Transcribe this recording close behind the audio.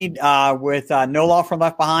with No Law from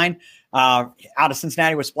Left Behind out of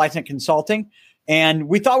Cincinnati with Splicent Consulting. And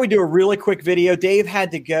we thought we'd do a really quick video. Dave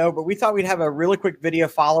had to go, but we thought we'd have a really quick video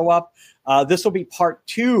follow-up. This will be part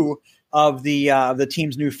 2 of the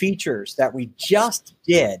team's new features that we just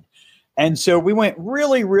did. And so we went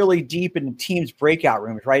really, really deep into teams' breakout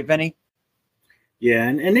rooms, right, Vinny? Yeah,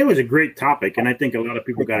 and it was a great topic, and I think a lot of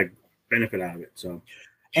people got a benefit out of it. So,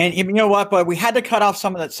 and you know what? But we had to cut off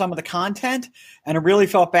some of the content, and I really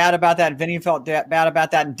felt bad about that. Vinny felt bad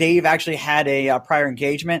about that. And Dave actually had a prior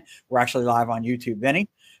engagement. We're actually live on YouTube, Vinny,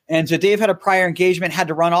 and so Dave had a prior engagement, had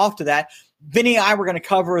to run off to that. Vinny and I were going to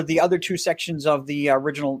cover the other 2 sections of the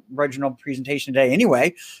original presentation today,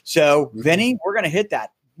 anyway. So, Vinny, we're going to hit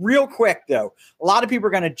that. Real quick, though, a lot of people are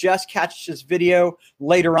going to just catch this video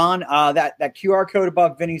later on. That QR code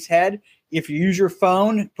above Vinny's head, if you use your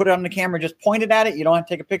phone, put it on the camera, just point it at it. You don't have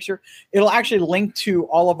to take a picture. It'll actually link to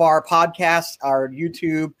all of our podcasts, our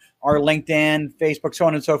YouTube, our LinkedIn, Facebook, so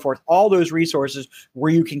on and so forth, all those resources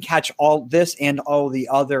where you can catch all this and all the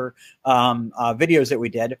other videos that we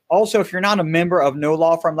did. Also, if you're not a member of No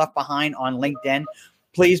Law from Left Behind on LinkedIn,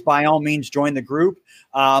 please, by all means, join the group.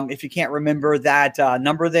 If you can't remember that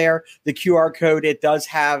number there, the QR code, it does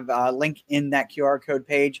have a link in that QR code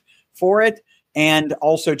page for it. And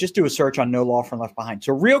also just do a search on No Law from Left Behind.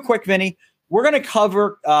 So real quick, Vinny, we're going to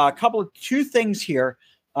cover a couple of 2 things here.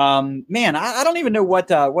 Man, I don't even know what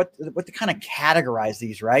to kind of categorize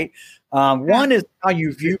these, right? One is how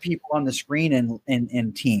you view people on the screen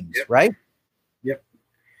in Teams, yep. Right? Yep.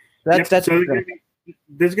 That's so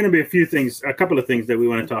there's going to be a couple of things that we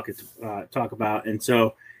want to talk about. And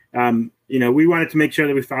so, we wanted to make sure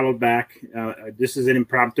that we followed back. This is an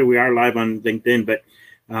impromptu. We are live on LinkedIn, but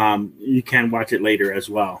you can watch it later as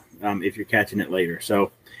well if you're catching it later.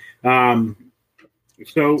 So,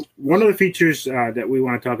 so one of the features that we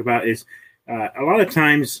want to talk about is a lot of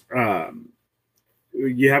times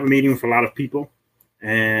you have a meeting with a lot of people,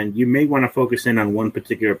 and you may want to focus in on one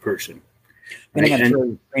particular person. Right? I'm going to show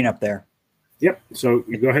your screen up there. Yep. So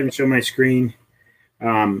you go ahead and show my screen.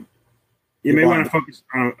 You may want to focus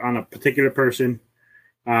on a particular person.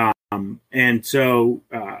 And so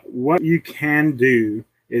what you can do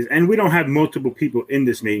is, and we don't have multiple people in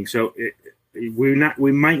this meeting, so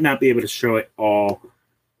we might not be able to show it all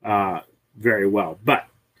very well, but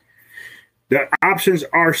the options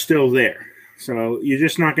are still there. So you're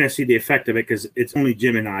just not going to see the effect of it because it's only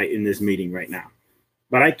Jim and I in this meeting right now.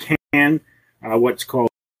 But I can what's called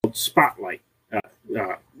spotlight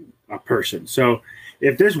a person. So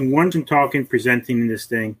if there's one person talking, presenting in this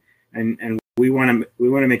thing, and we want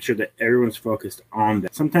to make sure that everyone's focused on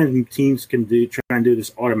that. Sometimes teams can try and do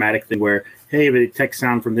this automatic thing where, hey, if it text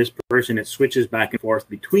sound from this person, it switches back and forth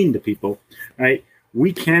between the people, right?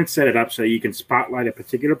 We can set it up so you can spotlight a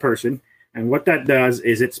particular person, and what that does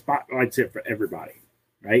is it spotlights it for everybody,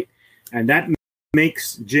 right? And that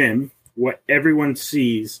makes Jim what everyone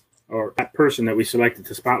sees, or that person that we selected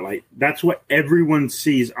to spotlight, that's what everyone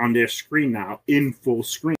sees on their screen now in full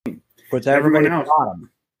screen. Puts everyone else.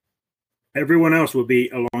 Everyone else will be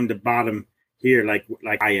along the bottom here, like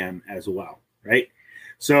I am as well, right?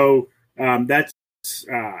 So that's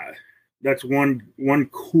one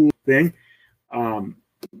cool thing.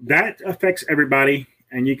 That affects everybody,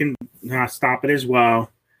 and you can stop it as well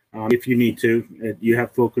if you need to. You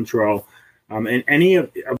have full control, and any of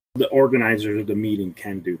the organizers of the meeting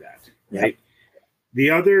can do that, right? Yep. The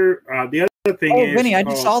other thing is, Vinny, I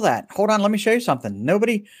just saw that. Hold on, let me show you something.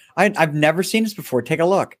 I've never seen this before. Take a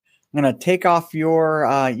look. I'm going to take off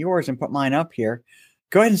yours and put mine up here.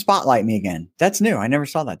 Go ahead and spotlight me again. That's new. I never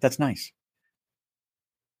saw that. That's nice.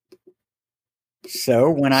 So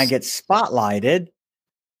when I get spotlighted,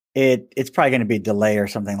 it's probably going to be a delay or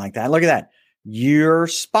something like that. Look at that. You're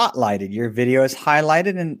spotlighted. Your video is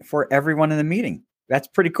highlighted and for everyone in the meeting. That's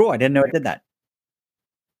pretty cool. I didn't know it did that.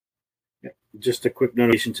 Just a quick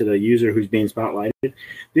notification to the user who's being spotlighted.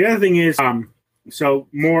 The other thing is, so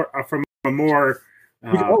more from a more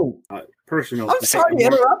personal. I'm sorry to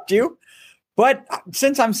interrupt you, but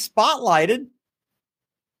since I'm spotlighted,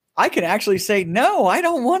 I can actually say, no, I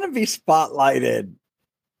don't want to be spotlighted.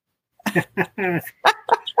 So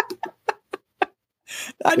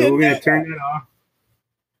we're going to turn that off.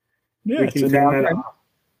 Yeah, we can turn that off.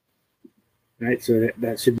 Right, so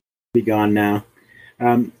that should be gone now.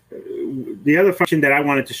 The other function that I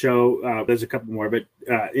wanted to show, there's a couple more, but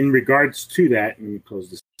in regards to that, let me close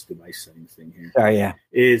this device settings thing here. Sorry, yeah.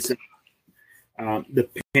 Is the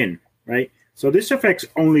pin, right? So this affects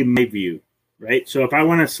only my view, right? So if I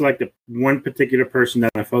want to select one particular person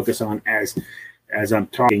that I focus on as I'm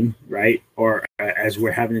talking, right, or as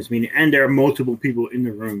we're having this meeting, and there are multiple people in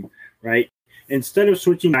the room, right, instead of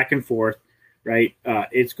switching back and forth, right,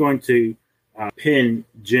 it's going to pin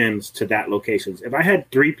Jim's to that location. If I had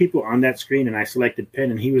 3 people on that screen and I selected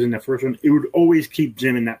pin and he was in the first one, it would always keep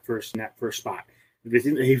Jim in that first spot.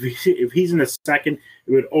 If he's in the second,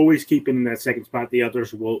 it would always keep him in that second spot. The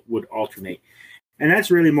others would alternate. And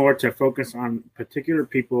that's really more to focus on particular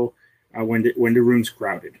people when the room's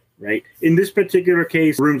crowded, right? In this particular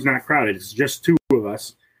case, the room's not crowded. It's just 2 of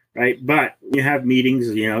us, right? But you have meetings,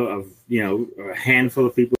 of a handful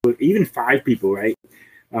of people, even 5 people, right?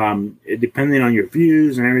 Depending on your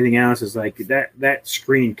views and everything else, is like that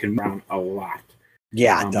screen can run a lot.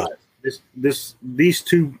 Yeah, it does. These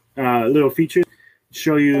 2 little features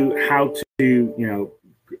show you how to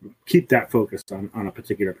keep that focus on a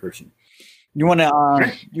particular person. You want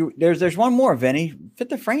to? There's one more, Vinny. Fit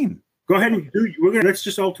the frame. Go ahead and do. Let's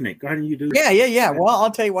just alternate. Go ahead and you do. Yeah. Well,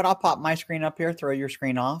 I'll tell you what. I'll pop my screen up here. Throw your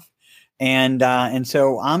screen off. And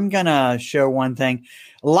so I'm gonna show one thing.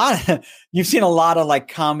 You've seen a lot of like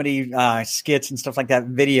comedy skits and stuff like that,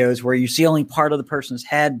 videos where you see only part of the person's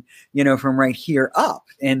head, from right here up.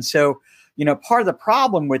 And so, part of the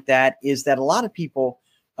problem with that is that a lot of people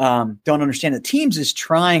don't understand that Teams is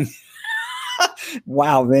trying.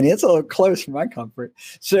 Wow, man, it's a little close for my comfort.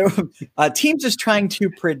 So Teams is trying to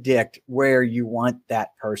predict where you want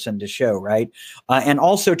that person to show, right? And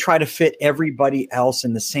also try to fit everybody else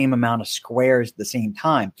in the same amount of squares at the same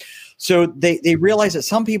time. So they realize that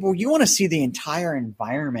some people, you want to see the entire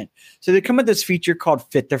environment. So they come with this feature called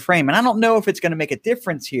Fit the Frame. And I don't know if it's going to make a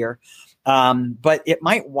difference here, but it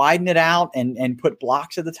might widen it out and put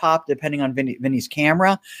blocks at the top depending on Vinny's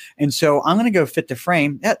camera. And so I'm going to go Fit the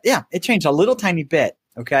Frame. Yeah, it changed a little tiny bit.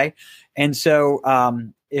 Okay. And so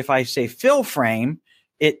if I say fill frame,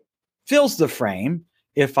 it fills the frame.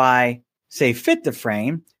 If I say fit the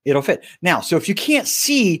frame, it'll fit. Now, so if you can't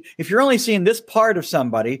see, if you're only seeing this part of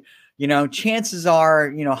somebody, chances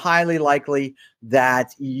are, highly likely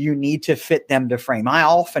that you need to fit them to frame. I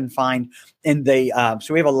often find in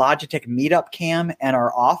so we have a Logitech meetup cam in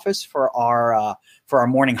our office for our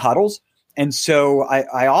morning huddles. And so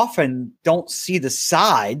I often don't see the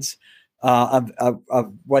sides of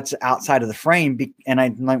what's outside of the frame. And I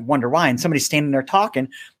wonder why. And somebody's standing there talking,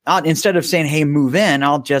 instead of saying, hey, move in,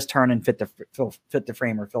 I'll just turn and fit the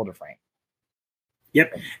frame or fill the frame.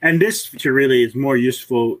 Yep. And this feature really is more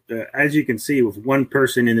useful. As you can see, with one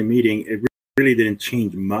person in the meeting, it really didn't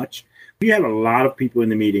change much. We have a lot of people in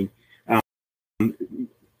the meeting.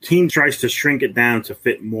 Teams tries to shrink it down to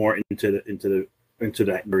fit more into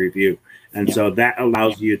that review. And so that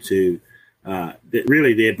allows you to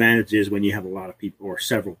really the advantage is when you have a lot of people or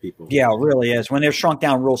several people. Yeah, it really is. When they're shrunk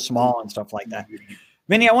down real small and stuff like that.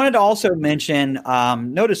 Vinny, I wanted to also mention,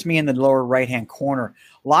 notice me in the lower right-hand corner.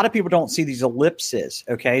 A lot of people don't see these ellipses,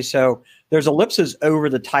 okay? So there's ellipses over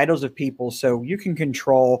the titles of people, so you can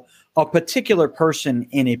control a particular person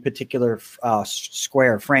in a particular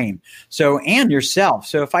square frame. So, and yourself.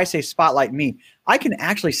 So if I say spotlight me, I can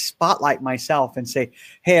actually spotlight myself and say,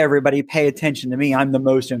 hey, everybody, pay attention to me. I'm the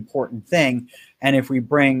most important thing. And if we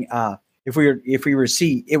bring if we were to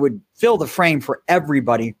see, it would fill the frame for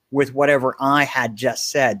everybody with whatever I had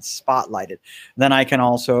just said, spotlighted. Then I can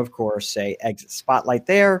also, of course, say exit spotlight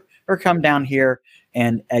there, or come down here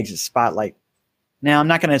and exit spotlight. Now I'm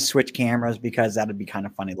not going to switch cameras because that would be kind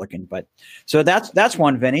of funny looking, but so that's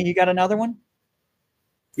one. Vinny, you got another one?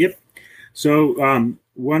 Yep. So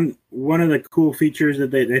one of the cool features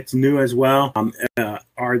that's new as well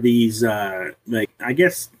are these I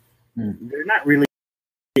guess they're not really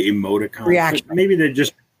emoticons. Reaction. Maybe they're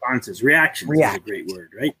just responses. Reactions is a great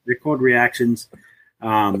word, right? They're called reactions.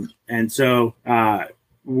 And so,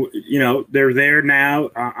 they're there now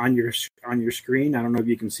on your screen. I don't know if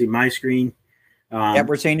you can see my screen. Yep,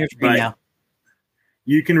 we're seeing your screen now.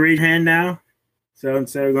 You can raise your hand now. So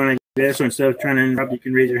instead of going like this, or instead of trying to interrupt, you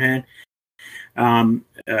can raise your hand.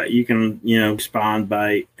 You can, respond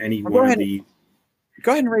by any one of these.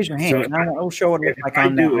 Go ahead and raise your hand. So, I'll show what it looks like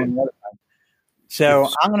on that. So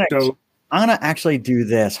I'm gonna actually do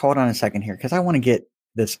this. Hold on a second here, because I want to get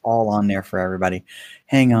this all on there for everybody.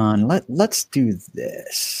 Hang on. Let's do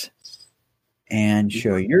this and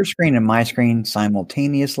show your screen and my screen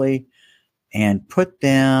simultaneously, and put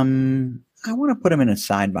them. I want to put them in a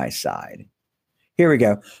side by side. Here we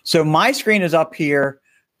go. So my screen is up here.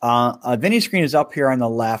 Vinny's screen is up here on the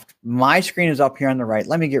left. My screen is up here on the right.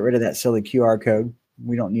 Let me get rid of that silly QR code.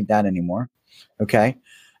 We don't need that anymore. Okay.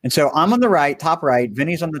 And so I'm on the right, top right.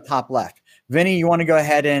 Vinny's on the top left. Vinny, you want to go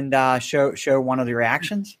ahead and show one of the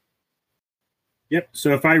reactions? Yep.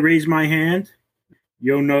 So if I raise my hand,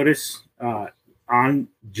 you'll notice on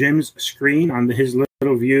Jim's screen, on his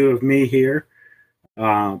little view of me here,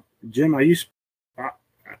 Jim, are you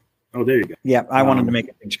Oh, there you go. Yeah, I wanted to make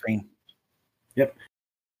a big screen. Yep.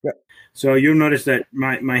 Yep. So you'll notice that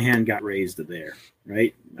my hand got raised there,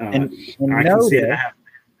 right? And I can see that I have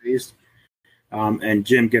my hand raised. And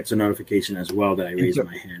Jim gets a notification as well that I raised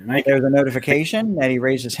my hand. And there's a notification that he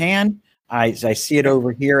raised his hand. I see it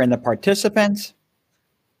over here in the participants.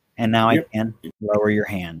 And now I can lower your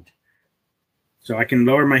hand. So I can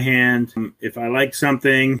lower my hand. If I like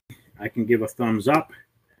something, I can give a thumbs up.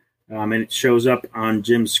 And it shows up on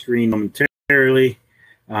Jim's screen momentarily.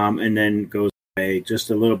 And then goes away. Just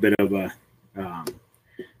a little bit of a,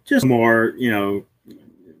 just more,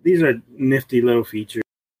 these are nifty little features.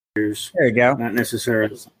 There you go. Not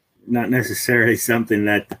necessarily something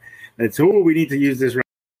that's we need to use this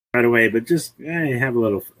right away, but just have a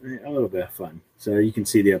little bit of fun. So you can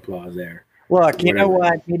see the applause there. Look, you know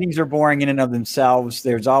what? Meetings are boring in and of themselves.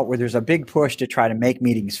 There's a big push to try to make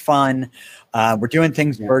meetings fun. We're doing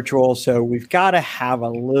things virtual, so we've got to have a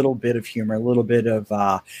little bit of humor, a little bit of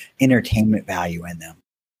entertainment value in them.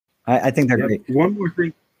 I think they're great. One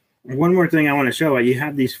more thing I want to show you. You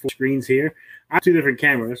have these 4 screens here. I have 2 different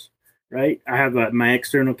cameras, right? I have my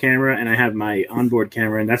external camera and I have my onboard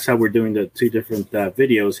camera, and that's how we're doing the 2 different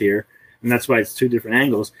videos here, and that's why it's 2 different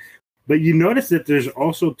angles. But you notice that there's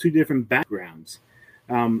also 2 different backgrounds,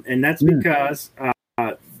 and that's because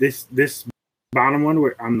this bottom one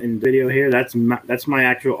where I'm in video here, that's my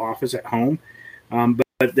actual office at home.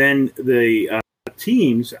 But then the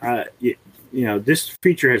Teams, this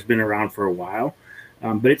feature has been around for a while,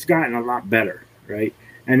 but it's gotten a lot better, right?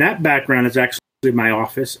 And that background is actually my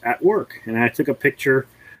office at work. And I took a picture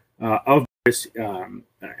of this and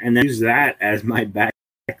then use that as my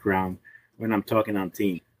background when I'm talking on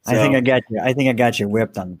Teams. So, I think I got you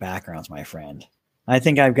whipped on the backgrounds, my friend. I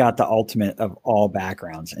think I've got the ultimate of all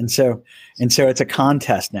backgrounds. And so it's a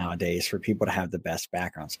contest nowadays for people to have the best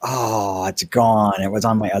backgrounds. Oh, it's gone. It was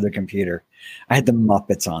on my other computer. I had the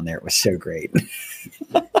Muppets on there. It was so great.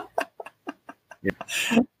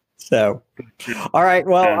 So, all right.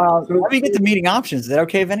 Well, let me get the meeting options. Is that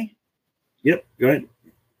okay, Vinny? Yep. Go ahead.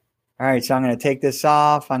 All right. So I'm going to take this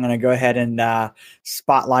off. I'm going to go ahead and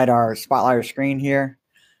spotlight our screen here.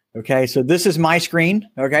 Okay. So this is my screen.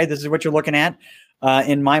 Okay. This is what you're looking at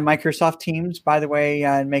in my Microsoft Teams, by the way,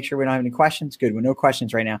 and make sure we don't have any questions. Good. With no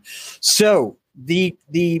questions right now. So the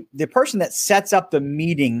person that sets up the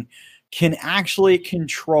meeting can actually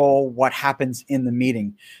control what happens in the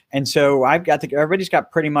meeting. And so everybody's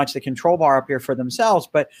got pretty much the control bar up here for themselves,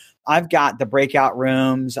 but I've got the breakout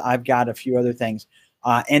rooms. I've got a few other things.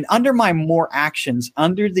 And under my more actions,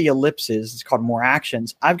 under the ellipses, it's called more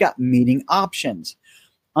actions, I've got meeting options.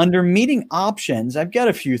 Under meeting options, I've got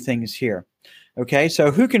a few things here. Okay.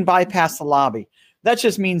 So who can bypass the lobby? That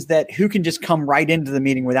just means that who can just come right into the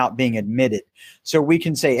meeting without being admitted. So we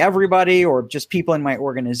can say everybody or just people in my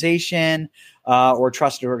organization or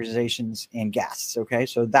trusted organizations and guests. Okay,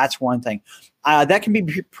 so that's one thing. That can be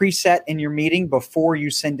preset in your meeting before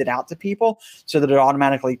you send it out to people so that it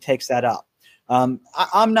automatically takes that up. I'm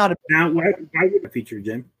not now. Why would a feature,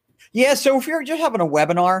 Jim? Yeah, so if you're just having a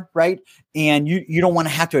webinar, right, and you don't want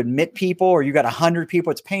to have to admit people, or you got 100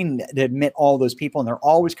 people, it's pain to admit all those people, and they're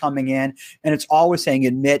always coming in, and it's always saying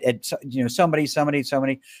admit at somebody.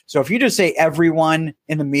 So if you just say everyone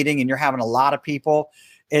in the meeting, and you're having a lot of people,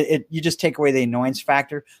 you just take away the annoyance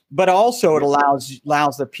factor. But also it allows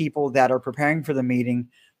the people that are preparing for the meeting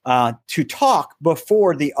to talk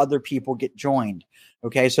before the other people get joined.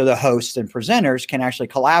 Okay, so the hosts and presenters can actually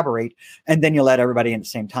collaborate, and then you let everybody in at the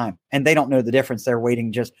same time. And they don't know the difference. They're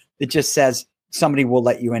waiting. It just says somebody will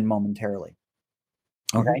let you in momentarily.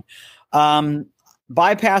 Okay.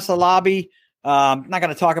 Bypass the lobby. I'm not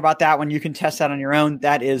going to talk about that one. You can test that on your own.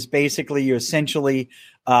 That is basically you essentially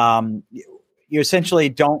don't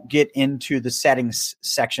get into the settings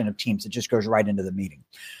section of Teams. It just goes right into the meeting.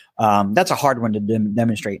 That's a hard one to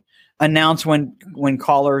demonstrate. Announce when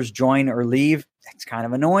callers join or leave. That's kind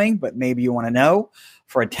of annoying, but maybe you want to know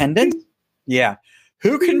for attendance. Yeah.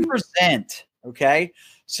 Who can present? Okay.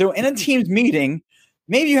 So in a Teams meeting,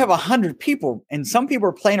 maybe you have 100 people and some people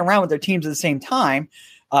are playing around with their teams at the same time.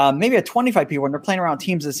 Maybe at 25 people and they're playing around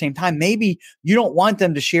teams at the same time. Maybe you don't want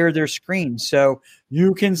them to share their screen. So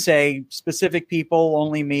you can say specific people,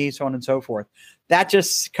 only me, so on and so forth. That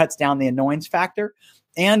just cuts down the annoyance factor.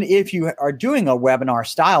 And if you are doing a webinar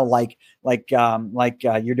style, like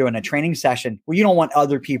you're doing a training session, well, you don't want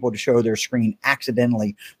other people to show their screen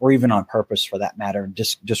accidentally or even on purpose for that matter, and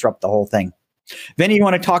just disrupt the whole thing. Vinny, you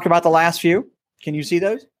want to talk about the last few? Can you see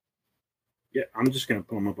those? Yeah, I'm just going to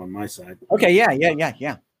pull them up on my side. Okay, yeah.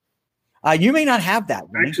 You may not have that.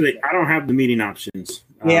 Vinny. Actually, I don't have the meeting options.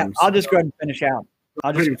 Yeah, I'll just go ahead and finish out.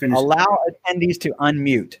 I'll just allow attendees to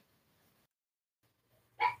unmute.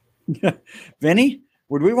 Vinny,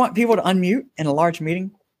 would we want people to unmute in a large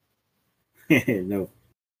meeting? No.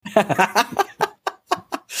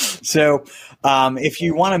 So if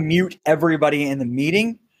you want to mute everybody in the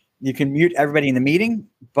meeting, you can mute everybody in the meeting,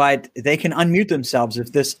 but they can unmute themselves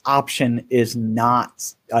if this option is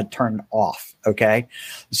not turned off. Okay.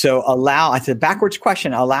 So it's a backwards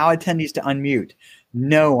question. Allow attendees to unmute.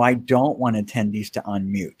 No, I don't want attendees to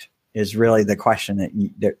unmute is really the question that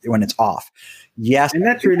when it's off. Yes. And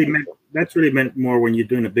that's really meant more when you're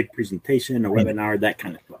doing a big presentation, a webinar, that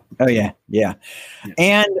kind of stuff. Oh, yeah.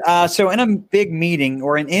 And so in a big meeting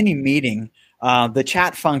or in any meeting, the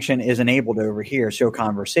chat function is enabled over here. So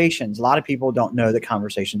conversations, a lot of people don't know that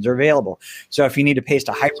conversations are available. So if you need to paste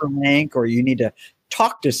a hyperlink or you need to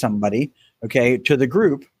talk to somebody, okay, to the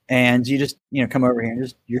group, and you just, come over here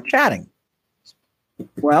and you're chatting.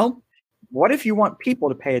 Well, what if you want people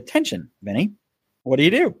to pay attention, Vinny? What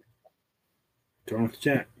do? Turn off the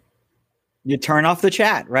chat. You turn off the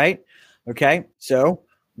chat, right? Okay, so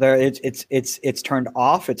there it's turned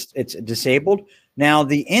off. It's disabled. Now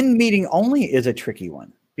the end meeting only is a tricky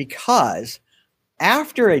one because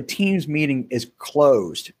after a Teams meeting is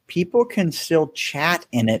closed, people can still chat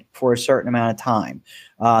in it for a certain amount of time.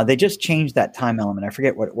 They just changed that time element. I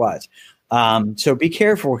forget what it was. So be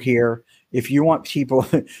careful here. If you want people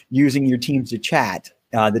using your Teams to chat,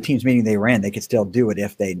 the Teams meeting they were in, they could still do it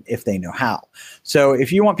if they know how. So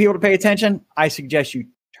if you want people to pay attention, I suggest you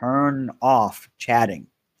turn off chatting.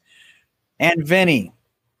 And Vinny,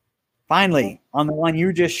 finally, on the one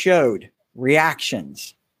you just showed,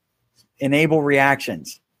 reactions. Enable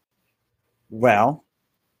reactions. Well,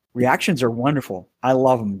 reactions are wonderful. I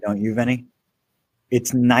love them, don't you, Vinny?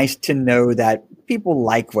 It's nice to know that people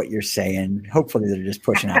like what you're saying. Hopefully, they're just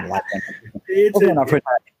pushing out a lot. It's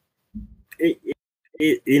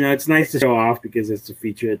nice to show off because it's a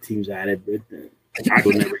feature that Teams added, but I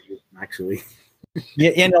would never use them, actually.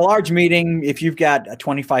 Yeah, in a large meeting, if you've got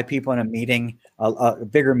 25 people in a meeting, a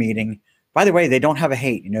bigger meeting. By the way, they don't have a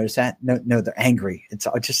hate. You notice that? No, they're angry. It's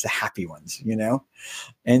just the happy ones,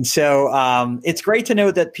 And so it's great to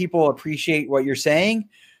know that people appreciate what you're saying.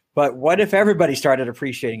 But what if everybody started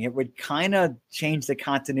appreciating it? It would kind of change the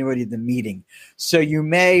continuity of the meeting. So you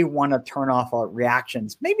may want to turn off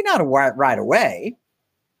reactions, maybe not right away,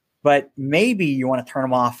 but maybe you want to turn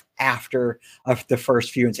them off after the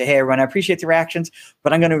first few and say, hey, everyone, I appreciate the reactions,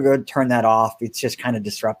 but I'm going to go turn that off. It's just kind of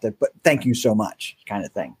disruptive, but thank you so much kind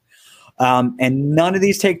of thing. And none of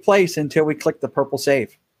these take place until we click the purple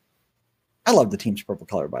save. I love the Teams purple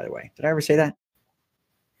color, by the way. Did I ever say that?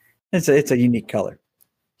 It's a unique color.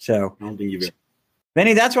 So, I don't think you've.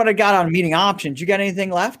 Benny, that's what I got on meeting options. You got anything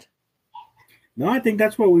left? No, I think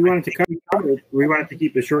that's what we wanted to cover. We wanted to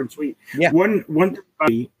keep it short and sweet. Yeah. One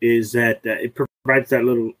thing is that it provides that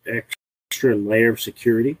little extra layer of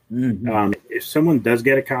security. Mm-hmm. If someone does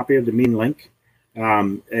get a copy of the meeting link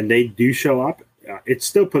and they do show up, it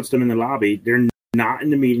still puts them in the lobby. They're not in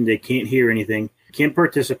the meeting. They can't hear anything, can't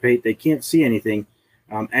participate. They can't see anything.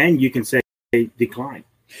 And you can say decline.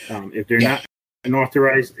 If they're not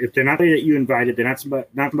unauthorized, if they're not that you invited, they're not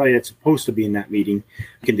somebody that's supposed to be in that meeting,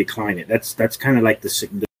 you can decline it. That's kind of like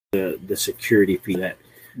the security fee that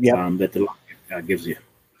that the lobby gives you.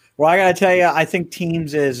 Well, I got to tell you, I think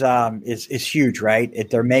Teams is huge, right?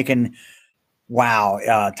 They're making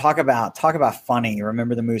talk about funny.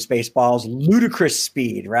 Remember the movie Spaceballs? Ludicrous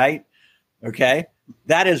speed, right? Okay,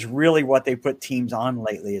 that is really what they put Teams on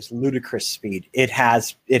lately. Is ludicrous speed. It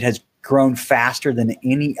has grown faster than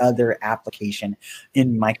any other application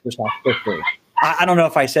in Microsoft history. I don't know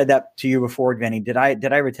if I said that to you before, Vinny. Did I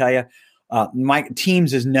ever tell you?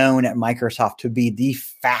 Teams is known at Microsoft to be the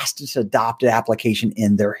fastest adopted application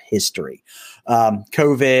in their history.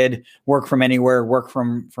 COVID, work from anywhere, work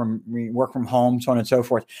from home, so on and so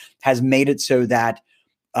forth, has made it so that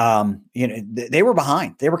they were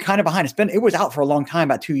behind. They were kind of behind. It was out for a long time,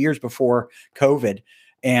 about 2 years before COVID,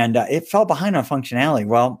 and it fell behind on functionality.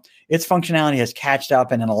 Well, its functionality has catched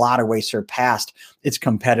up and in a lot of ways surpassed its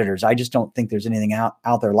competitors. I just don't think there's anything out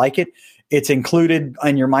there like it. It's included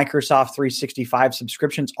in your Microsoft 365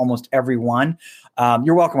 subscriptions, almost every one.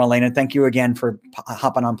 You're welcome, Elena. Thank you again for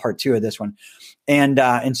hopping on part 2 of this one. And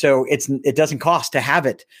so it doesn't cost to have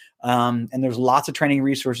it. And there's lots of training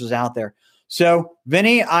resources out there. So,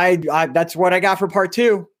 Vinny, I that's what I got for part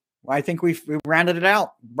 2. I think we rounded it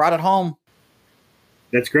out, brought it home.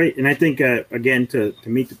 That's great. And I think, again, to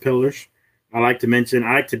meet the pillars, I like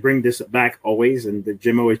to bring this back always. And the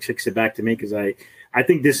Jim always kicks it back to me because I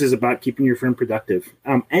think this is about keeping your friend productive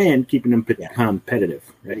and keeping them competitive,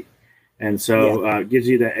 right? And so it gives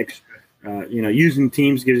you that extra, using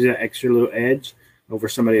Teams gives you that extra little edge over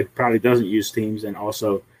somebody who probably doesn't use Teams, and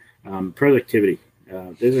also productivity.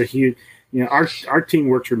 There's a huge, our team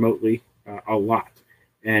works remotely a lot,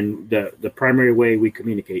 and the primary way we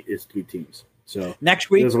communicate is through Teams. So next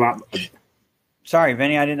week, there's a lot. Sorry,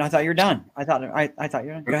 Vinny, I thought you were done. I thought you were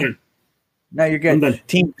done. Go ahead. No, you're I'm good. done.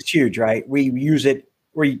 Teams is huge, right? We use it.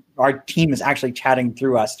 Our team is actually chatting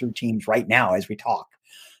through us through Teams right now as we talk.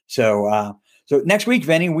 So next week,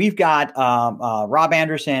 Vinny, we've got Rob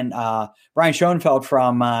Anderson, Brian Schoenfeld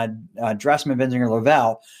from Dressman, Benzinger,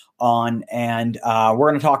 Lavelle on, and we're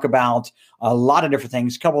going to talk about a lot of different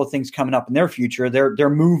things. A couple of things coming up in their future. They're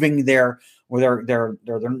moving their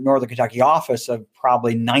Northern Kentucky office of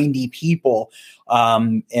probably 90 people,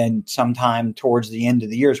 and sometime towards the end of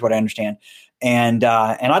the year is what I understand. And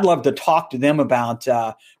I'd love to talk to them about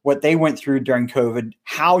what they went through during COVID,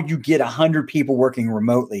 how you get 100 people working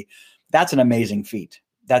remotely. That's an amazing feat.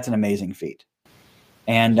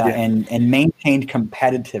 And maintained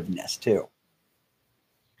competitiveness too.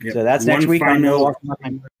 Yep. So that's next week.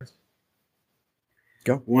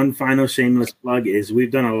 Go. One final shameless plug is we've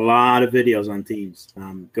done a lot of videos on Teams.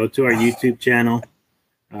 Go to our YouTube channel,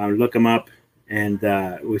 look them up, and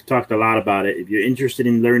we've talked a lot about it. If you're interested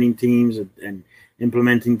in learning Teams and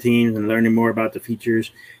implementing Teams and learning more about the features,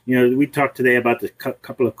 we talked today about the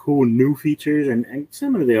couple of cool new features, and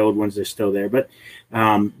some of the old ones are still there, but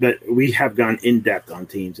we have gone in depth on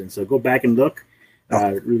Teams, and so go back and look,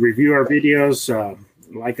 review our videos,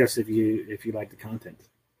 like us if you like the content.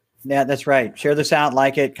 Yeah, that's right. Share this out,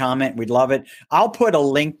 like it, comment. We'd love it. I'll put a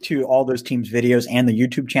link to all those Teams videos and the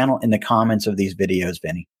YouTube channel in the comments of these videos,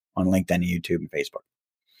 Vinny, on LinkedIn, YouTube, and Facebook.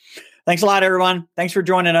 Thanks a lot, everyone. Thanks for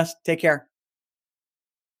joining us. Take care.